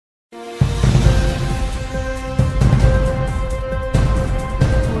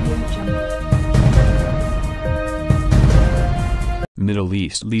Middle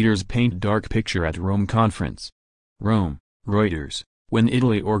East leaders paint dark picture at Rome conference. Rome, Reuters. When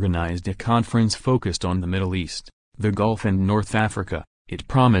Italy organized a conference focused on the Middle East, the Gulf and North Africa, it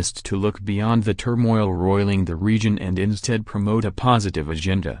promised to look beyond the turmoil roiling the region and instead promote a positive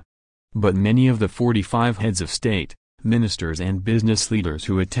agenda. But many of the 45 heads of state, ministers and business leaders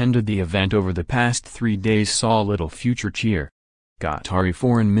who attended the event over the past 3 days saw little future cheer. Qatari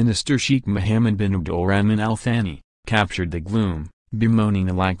Foreign Minister Sheikh Mohammed bin Abdulrahman al-Thani captured the gloom, bemoaning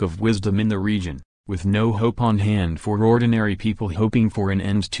a lack of wisdom in the region, with no hope on hand for ordinary people hoping for an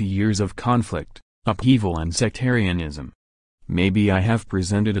end to years of conflict, upheaval and sectarianism. Maybe I have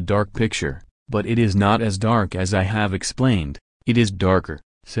presented a dark picture, but it is not as dark as I have explained, it is darker,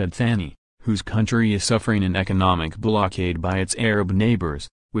 said Thani, whose country is suffering an economic blockade by its Arab neighbors,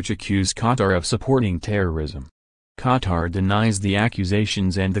 which accuse Qatar of supporting terrorism. Qatar denies the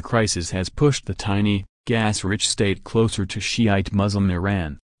accusations and the crisis has pushed the tiny, gas-rich state closer to Shiite Muslim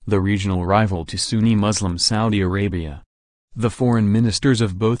Iran, the regional rival to Sunni Muslim Saudi Arabia. The foreign ministers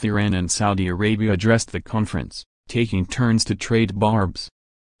of both Iran and Saudi Arabia addressed the conference, taking turns to trade barbs.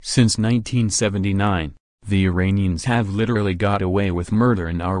 Since 1979, the Iranians have literally got away with murder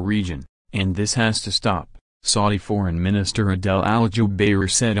in our region, and this has to stop, Saudi Foreign Minister Adel al-Jubeir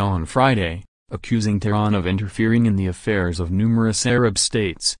said on Friday, accusing Tehran of interfering in the affairs of numerous Arab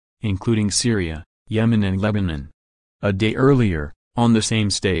states, including Syria, Yemen and Lebanon. A day earlier, on the same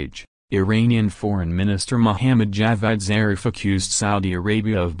stage, Iranian Foreign Minister Mohammed Javad Zarif accused Saudi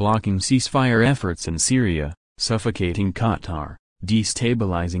Arabia of blocking ceasefire efforts in Syria, suffocating Qatar,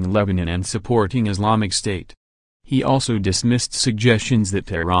 destabilizing Lebanon and supporting Islamic State. He also dismissed suggestions that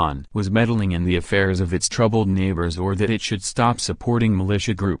Tehran was meddling in the affairs of its troubled neighbors or that it should stop supporting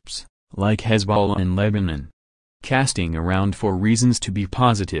militia groups, like Hezbollah in Lebanon. Casting around for reasons to be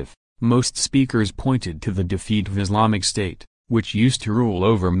positive, most speakers pointed to the defeat of Islamic State, which used to rule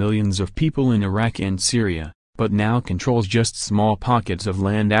over millions of people in Iraq and Syria, but now controls just small pockets of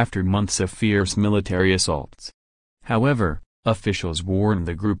land after months of fierce military assaults. However, officials warned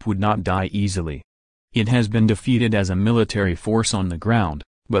the group would not die easily. It has been defeated as a military force on the ground,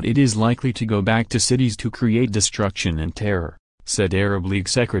 but it is likely to go back to cities to create destruction and terror, said Arab League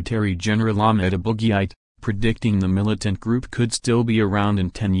Secretary General Ahmed Abulghait, predicting the militant group could still be around in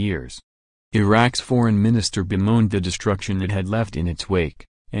 10 years. Iraq's foreign minister bemoaned the destruction it had left in its wake,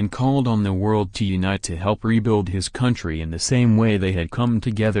 and called on the world to unite to help rebuild his country in the same way they had come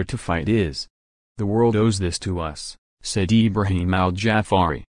together to fight IS. The world owes this to us, said Ibrahim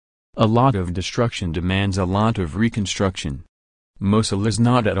al-Jafari. A lot of destruction demands a lot of reconstruction. Mosul is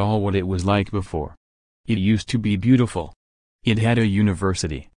not at all what it was like before. It used to be beautiful. It had a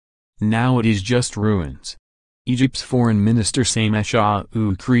university. Now it is just ruins. Egypt's foreign minister Sameh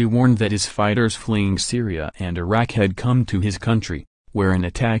Shoukry warned that his fighters fleeing Syria and Iraq had come to his country, where an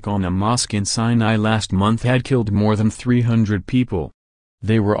attack on a mosque in Sinai last month had killed more than 300 people.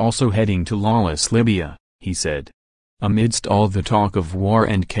 They were also heading to lawless Libya, he said. Amidst all the talk of war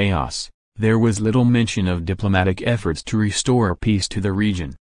and chaos, there was little mention of diplomatic efforts to restore peace to the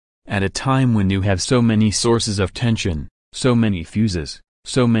region. At a time when you have so many sources of tension, so many fuses,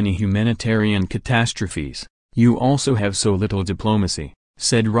 so many humanitarian catastrophes, you also have so little diplomacy,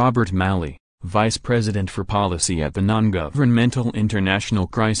 said Robert Malley, Vice President for Policy at the non-governmental International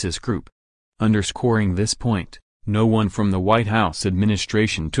Crisis Group. Underscoring this point, no one from the White House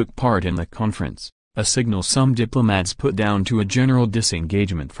administration took part in the conference, a signal some diplomats put down to a general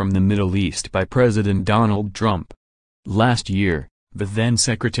disengagement from the Middle East by President Donald Trump. Last year, the then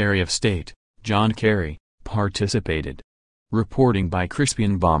Secretary of State, John Kerry, participated. Reporting by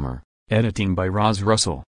Crispian Bomber, editing by Roz Russell.